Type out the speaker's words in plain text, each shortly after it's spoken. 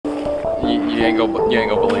You ain't gonna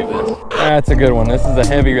believe this. That's a good one. This is a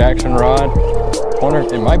heavy action rod. Wonder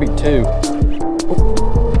if it might be 2.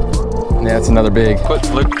 Yeah, it's another big.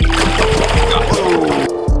 Look.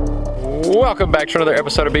 Welcome back to another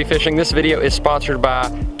episode of Bee Fishing. This video is sponsored by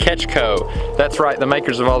Catchco. That's right, the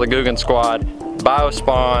makers of all the Googan Squad,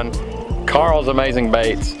 Biospawn, Carl's Amazing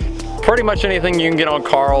Baits. Pretty much anything you can get on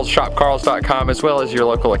Carl's, shopcarls.com, as well as your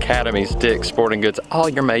local academies, Dick's Sporting Goods, all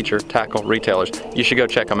your major tackle retailers. You should go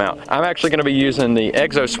check them out. I'm actually gonna be using the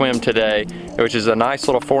Exo Swim today, which is a nice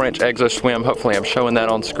little 4-inch Exo Swim. Hopefully I'm showing that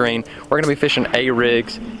on screen. We're gonna be fishing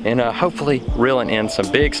A-rigs and hopefully reeling in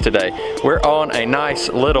some bigs today. We're on a nice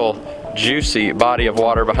little juicy body of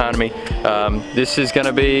water behind me. This is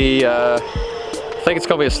gonna be, I think it's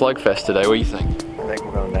gonna be a slugfest today. What do you think? I think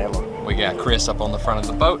we're gonna nail them. We got Chris up on the front of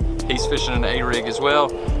the boat. He's fishing an A-rig as well.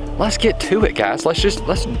 Let's get to it, guys.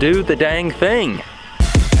 Let's do the dang thing.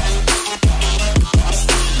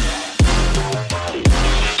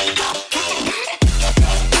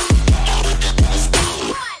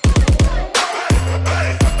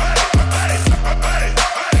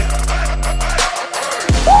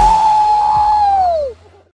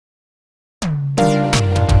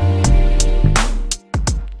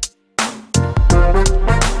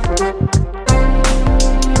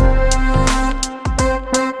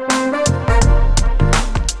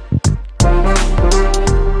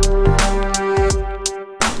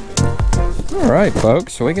 Alright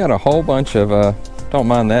folks, so we got a whole bunch of, don't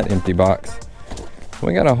mind that empty box.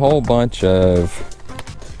 We got a whole bunch of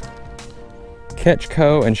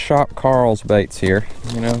Catchco and Shop Carl's baits here.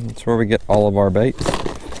 You know, that's where we get all of our baits.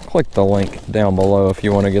 Click the link down below if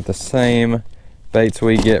you want to get the same baits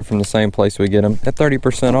we get from the same place we get them at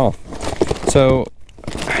 30% off. So,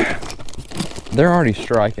 they're already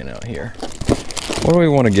striking out here. What do we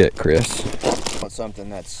want to get, Chris? I want something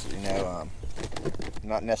that's, you know,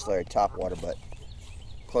 not necessarily top water, but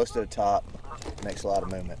close to the top, makes a lot of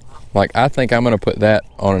movement. Like, I think I'm gonna put that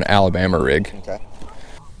on an Alabama rig. Okay.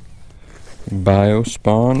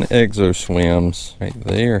 Biospawn Exo Swims, right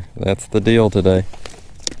there. That's the deal today.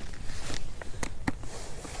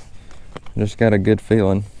 Just got a good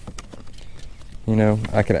feeling. You know,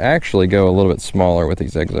 I could actually go a little bit smaller with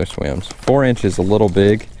these Exo Swims. 4 inches a little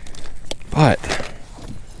big, but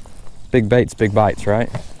big baits, big bites, right?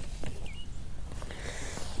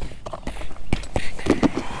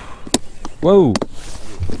 Whoa!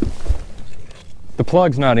 The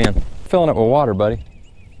plug's not in. Filling it with water, buddy.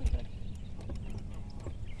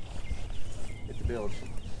 Get the bilge.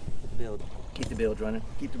 Get the bilge. Keep the bilge running.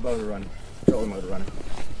 Keep the motor running. Control the motor running.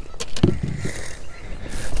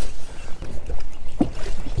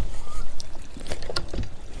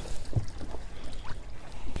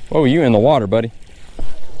 Whoa, you in the water, buddy.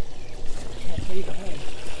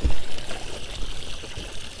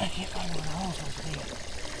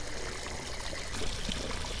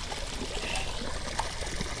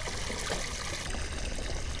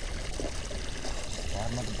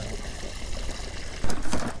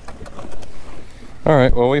 All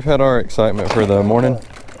right, well, we've had our excitement for the morning.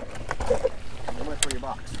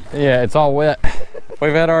 Yeah, it's all wet.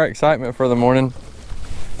 We've had our excitement for the morning.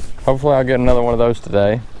 Hopefully I'll get another one of those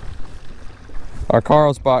today. Our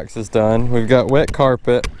Carl's box is done. We've got wet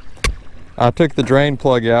carpet. I took the drain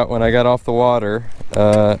plug out when I got off the water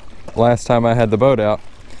last time I had the boat out,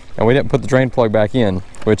 and we didn't put the drain plug back in,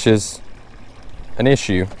 which is an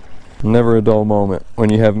issue. Never a dull moment when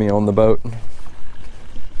you have me on the boat.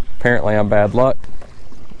 Apparently I'm bad luck.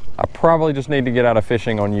 I probably just need to get out of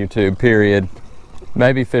fishing on YouTube, period.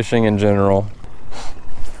 Maybe fishing in general.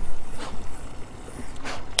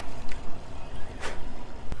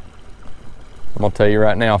 I'm gonna tell you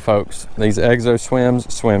right now, folks, these Exo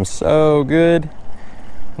Swims swim so good.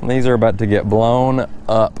 And these are about to get blown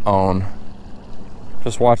up on.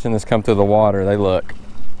 Just watching this come through the water, they look,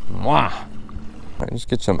 mwah. All right, just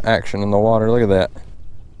get some action in the water, look at that.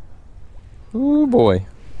 Ooh boy.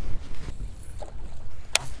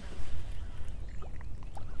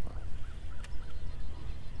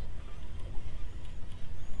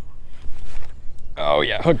 Oh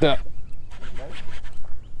yeah, hooked up.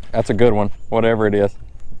 That's a good one, whatever it is.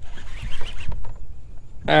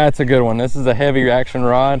 That's a good one. This is a heavy action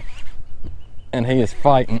rod, and he is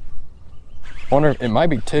fighting. Wonder if it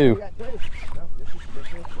might be 2.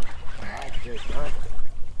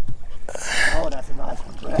 Oh, that's a nice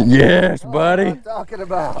one. Yes, buddy. What I'm talking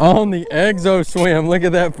about. On the Exo Swim. Look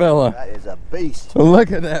at that fella. That is a beast.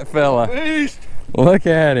 Look at that fella. Beast. Look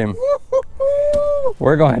at him.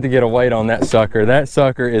 We're going to have to get a weight on that sucker. That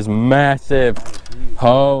sucker is massive.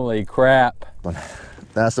 Holy crap.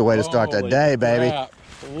 That's the way to start the day, baby. Crap.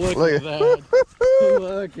 Look at that.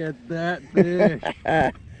 Look at that fish.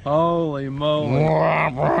 Holy moly. We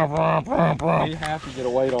have to get a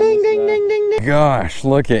weight on this. Gosh,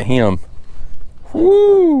 look at him.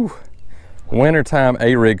 Woo! Wintertime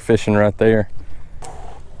A-rig fishing right there.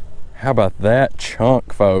 How about that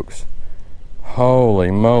chunk, folks?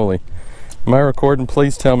 Holy moly. Am I recording?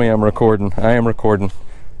 Please tell me I'm recording. I am recording.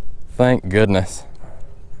 Thank goodness.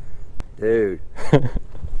 Dude.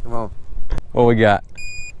 Come on. What we got?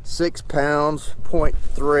 6 pounds,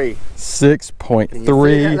 0.3.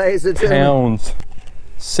 6.3 pounds.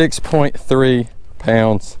 6.3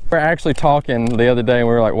 pounds. We were actually talking the other day and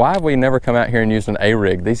we were like, why have we never come out here and used an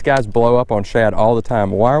A-rig? These guys blow up on shad all the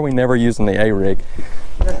time. Why are we never using the A-rig?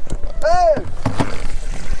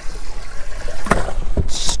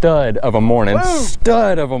 Stud of a morning. Woo!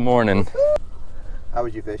 Stud of a morning. How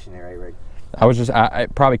was you fishing there, A-rig? I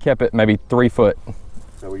probably kept it maybe 3 foot.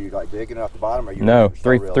 So were you like digging it off the bottom, or you? No,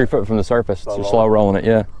 three foot from the surface. Just slow rolling it,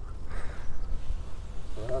 yeah.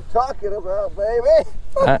 What I'm talking about, baby.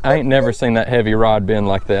 I ain't never seen that heavy rod bend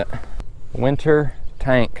like that. Winter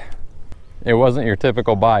tank. It wasn't your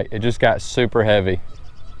typical bite. It just got super heavy.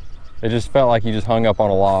 It just felt like you just hung up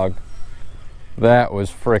on a log. That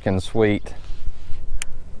was freaking sweet.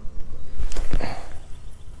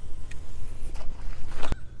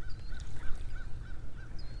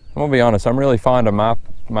 I'm gonna be honest, I'm really fond of my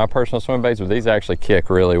personal swim baits, but these actually kick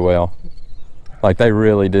really well. Like they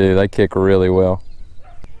really do, they kick really well.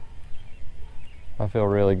 I feel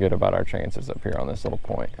really good about our chances up here on this little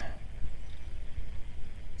point.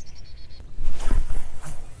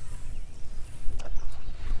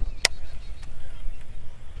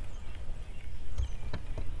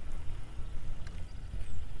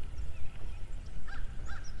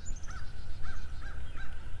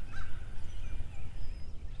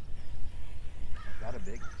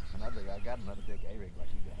 I got another big A-rig like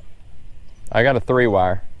you got. I got a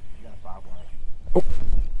 3-wire. You got a 5-wire. Oh.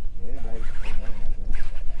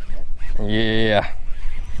 Yeah, Yeah.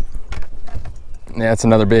 Yeah, it's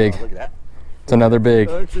another big. Oh, look at that. It's another big.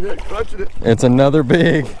 Clutching it. It's another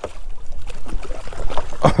big.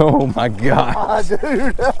 Oh my gosh.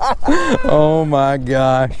 Dude. Oh my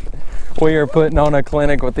gosh. We are putting on a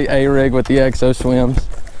clinic with the A-rig with the Exo Swims.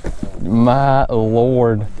 My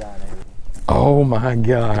Lord. Oh my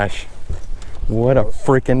gosh. What a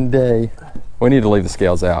freaking day. We need to leave the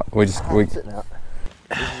scales out. This is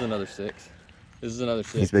another 6. This is another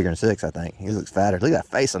 6. He's bigger than 6, I think. He looks fatter. Look at that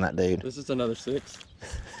face on that dude. This is another 6.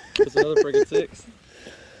 It's another freaking 6.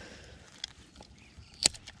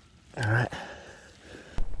 All right.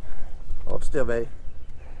 Hold still, baby.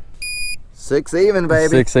 6 even, baby.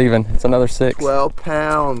 6 even. It's another 6. 12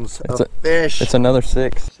 pounds of fish. It's another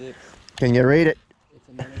 6. Can you read it? It's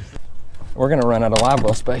another 6. We're gonna run out of live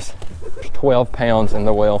well space. There's 12 pounds in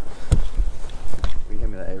the well. Will you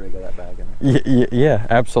hand me the A-rig of that bag in there? Yeah,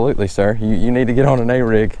 absolutely, sir. You need to get on an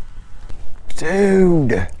A-rig.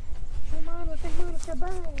 Dude.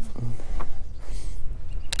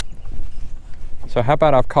 So how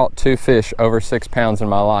about I've caught 2 fish over 6 pounds in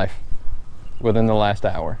my life within the last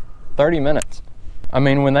hour? 30 minutes. I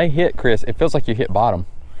mean, when they hit, Chris, it feels like you hit bottom.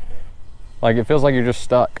 Like it feels like you're just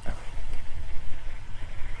stuck.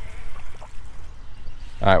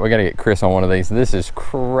 All right, we gotta get Chris on one of these. This is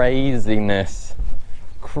craziness.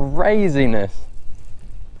 Craziness.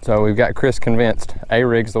 So we've got Chris convinced.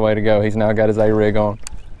 A-rig's the way to go. He's now got his A-rig on.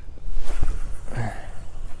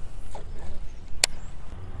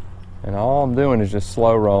 And all I'm doing is just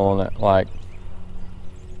slow rolling it, like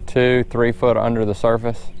 2-3 foot under the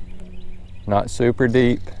surface. Not super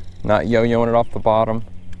deep, not yo-yoing it off the bottom.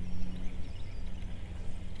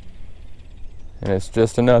 And it's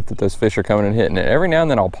just enough that those fish are coming and hitting it. Every now and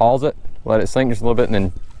then I'll pause it, let it sink just a little bit, and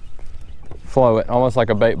then flow it, almost like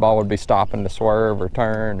a bait ball would be stopping to swerve or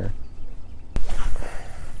turn. Or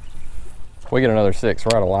we get another 6.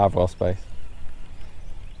 We're out of live well space.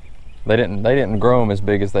 They didn't grow them as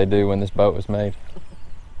big as they do when this boat was made.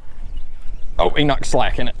 Oh, Enoch's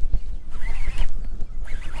slacking it.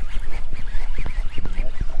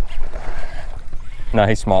 No,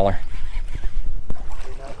 he's smaller.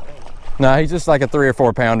 No, he's just like a 3 or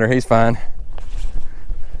 4 pounder. He's fine.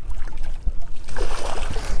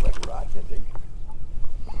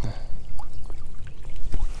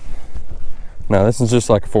 No, this is just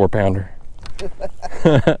like a 4 pounder.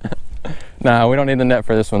 No, we don't need the net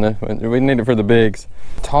for this one. We need it for the bigs.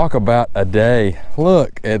 Talk about a day.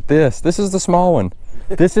 Look at this. This is the small one.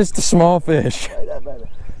 This is the small fish.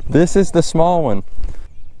 This is the small one.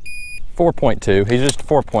 4.2. He's just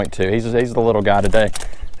 4.2. He's the little guy today.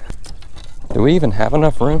 Do we even have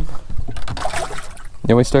enough room?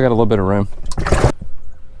 Yeah, we still got a little bit of room.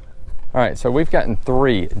 All right, so we've gotten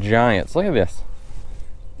 3 giants. Look at this.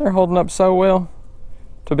 They're holding up so well.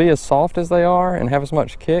 To be as soft as they are and have as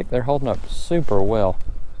much kick, they're holding up super well.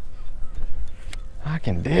 I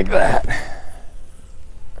can dig that.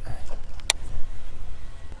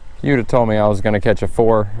 If you'd have told me I was gonna catch a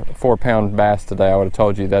 4-pound bass today, I would have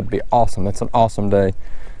told you that'd be awesome. That's an awesome day.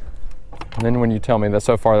 And then when you tell me that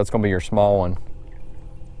so far that's gonna be your small one,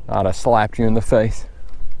 I'd have slapped you in the face.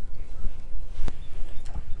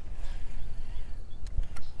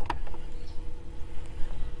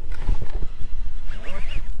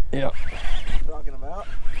 Yep. Talking about.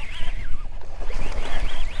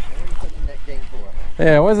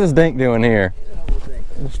 Yeah, what's this dink doing here?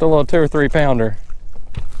 Just a little 2 or 3 pounder.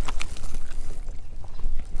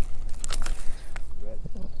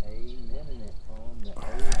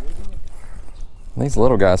 These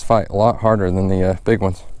little guys fight a lot harder than the big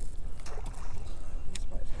ones.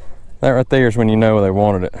 That right there is when you know they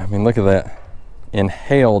wanted it. I mean, look at that.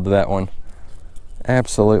 Inhaled that one.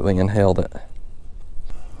 Absolutely inhaled it.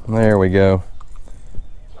 There we go.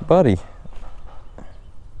 Buddy,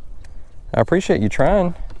 I appreciate you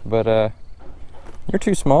trying, but you're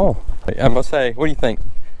too small. I must say, what do you think?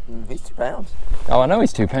 He's 2 pounds. Oh, I know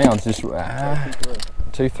he's 2 pounds. Just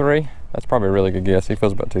 2.3. That's probably a really good guess. He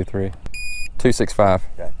feels about 2.3. 2.65.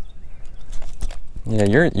 Okay.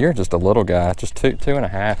 Yeah, you're just a little guy. Just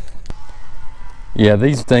 2.5. Yeah,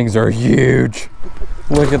 these things are huge.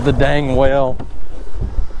 Look at the dang whale.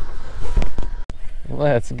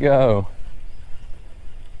 Let's go.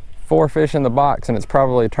 4 fish in the box, and it's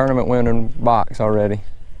probably a tournament winning box already.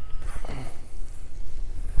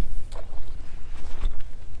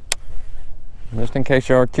 Just in case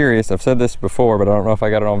you are curious, I've said this before, but I don't know if I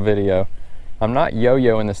got it on video. I'm not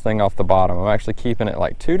yo-yoing this thing off the bottom. I'm actually keeping it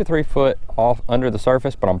like 2 to 3 foot off under the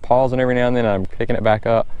surface, but I'm pausing every now and then and I'm picking it back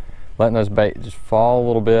up, letting those bait just fall a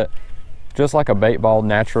little bit, just like a bait ball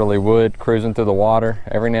naturally would, cruising through the water.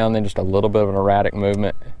 Every now and then just a little bit of an erratic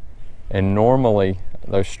movement. And normally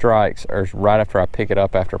those strikes are right after I pick it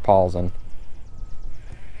up after pausing.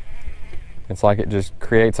 It's like it just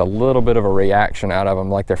creates a little bit of a reaction out of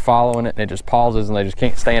them, like they're following it and it just pauses and they just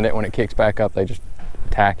can't stand it. When it kicks back up, they just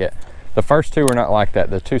attack it. The first 2 are not like that.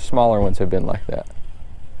 The 2 smaller ones have been like that.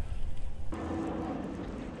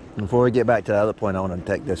 Before we get back to the other point, I want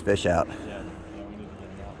to take this fish out.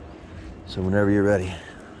 So whenever you're ready.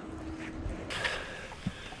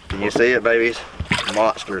 Can you see it, babies?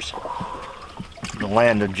 Monsters. The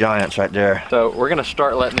land of giants right there. So we're gonna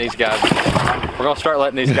start letting these guys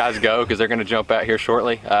go because they're gonna jump out here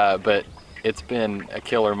shortly. But it's been a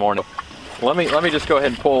killer morning. Let me just go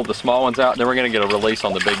ahead and pull the small ones out, and then we're gonna get a release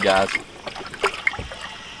on the big guys.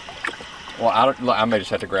 Well, I may just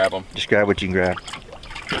have to grab them. Just grab what you can grab.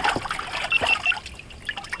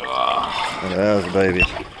 Oh, those are babies.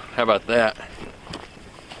 How about that?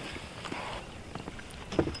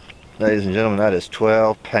 Ladies and gentlemen, that is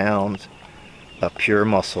 12 pounds of pure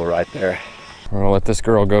muscle right there. We're gonna let this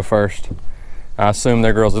girl go first. I assume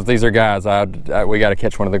they're girls. If these are guys, we gotta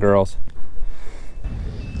catch one of the girls.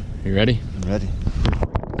 You ready? I'm ready.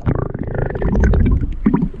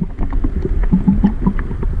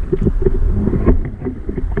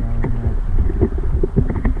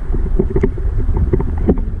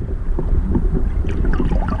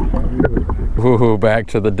 Ooh, back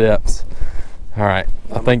to the depths. All right,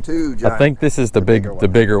 I think this is the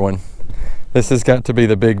bigger one. This has got to be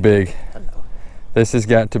the big. This has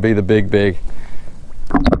got to be the big.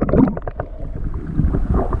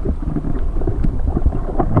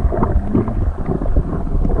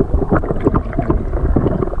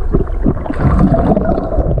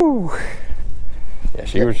 Ooh. Yeah,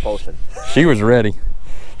 she was ready.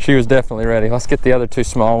 She was definitely ready. Let's get the other 2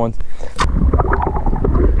 small ones.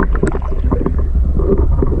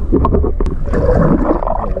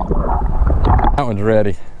 That one's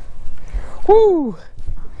ready. Woo!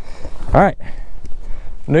 All right,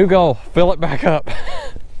 new goal, fill it back up.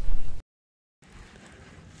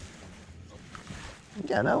 You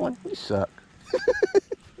got another one? You suck.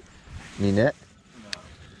 Need that?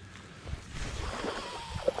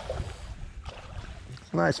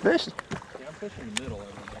 Nice fish. Yeah, I'm fishing the middle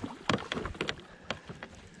over there.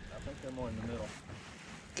 I think they're more in the middle.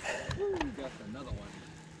 Ooh, got another one.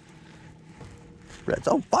 Red's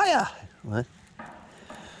on fire. What?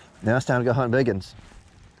 Now it's time to go hunt big ones.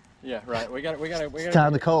 Yeah, right. We got. It's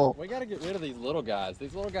time to call. We got to get rid of these little guys.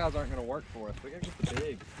 These little guys aren't going to work for us. We got to get the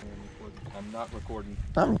big. I'm not recording.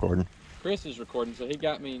 I'm recording. Chris is recording, so he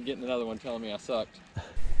got me getting another one, telling me I sucked.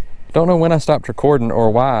 Don't know when I stopped recording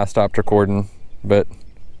or why I stopped recording, but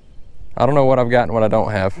I don't know what I've got and what I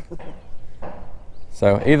don't have.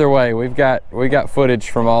 So either way, we got footage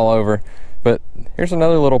from all over. But here's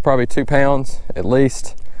another little, probably 2 pounds at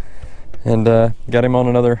least, and got him on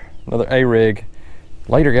another A-rig.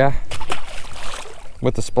 Later, guy,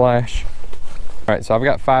 with the splash. All right, so I've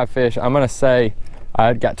got 5 fish. I'm gonna say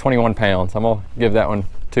I got 21 pounds. I'm gonna give that one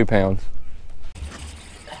 2 pounds.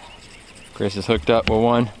 Chris is hooked up with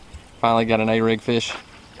one. Finally got an A-rig fish.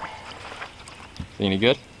 Any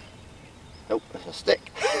good? Nope, that's a stick.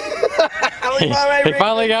 He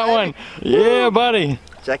finally got one. Yeah, buddy.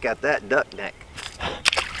 Check out that duck neck.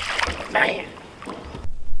 Man.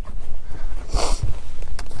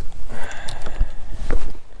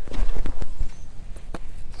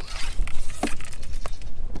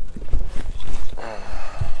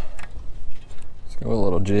 Let's go with a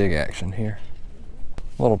little jig action here.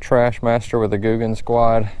 A little Trash Master with a Googan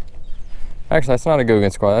Squad. Actually, that's not a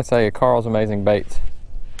Googan Squad. That's a Carl's Amazing Baits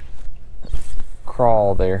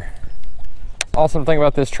crawl there. Awesome thing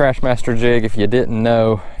about this Trash Master jig, if you didn't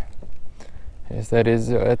know, is that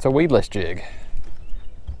it's a weedless jig.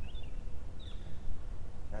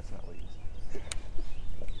 That's not weedless.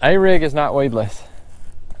 A-rig is not weedless.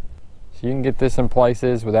 So you can get this in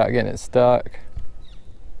places without getting it stuck.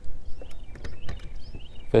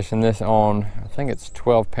 Fishing this on, I think it's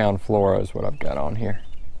 12-pound fluoro is what I've got on here.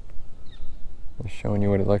 Just showing you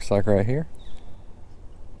what it looks like right here.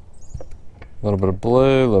 A little bit of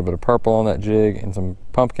blue, a little bit of purple on that jig, and some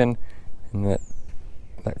pumpkin, and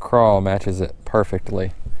that crawl matches it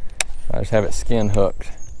perfectly. I just have it skin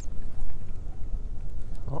hooked.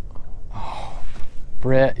 Oh,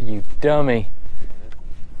 Brett, you dummy.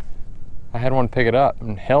 I had one pick it up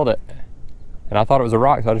and held it, and I thought it was a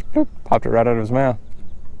rock, so I just boop, popped it right out of his mouth.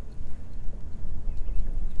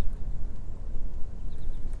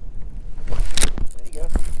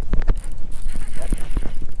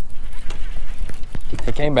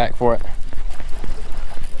 He came back for it.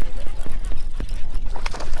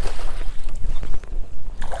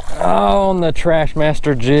 Oh, on the Trash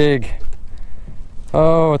Master jig.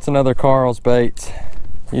 Oh, it's another Carl's Baits.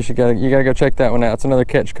 You gotta go check that one out. It's another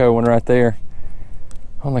Catch Co one right there.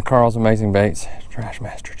 On the Carl's Amazing Baits Trash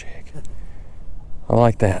Master jig. I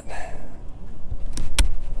like that.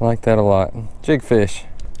 I like that a lot. Jig fish.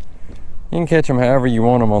 You can catch them however you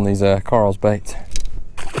want them on these Carl's Baits.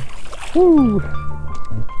 Woo!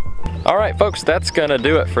 All right, folks, that's gonna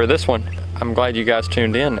do it for this one. I'm glad you guys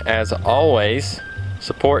tuned in. As always,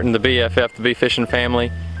 supporting the BFF, the Be Fishing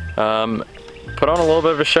family. Put on a little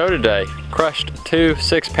bit of a show today. Crushed 2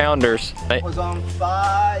 6-pounders. It was on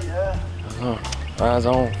fire. Oh, I was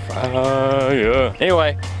on fire.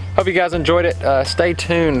 Anyway, hope you guys enjoyed it. Stay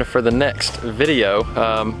tuned for the next video.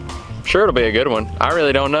 Sure it'll be a good one. I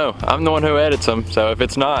really don't know. I'm the one who edits them, so if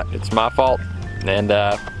it's not, it's my fault.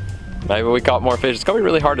 And maybe we caught more fish. It's gonna be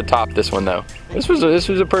really hard to top this one though. This was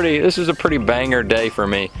a pretty banger day for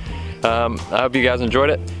me. I hope you guys enjoyed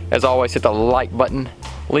it. As always, hit the like button,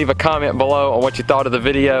 leave a comment below on what you thought of the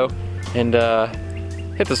video, and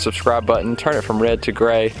hit the subscribe button, turn it from red to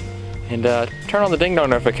gray, and turn on the ding dong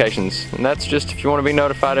notifications. And that's just if you want to be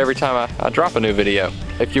notified every time I drop a new video.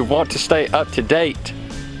 If you want to stay up to date,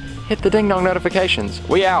 hit the ding dong notifications.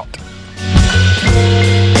 We out.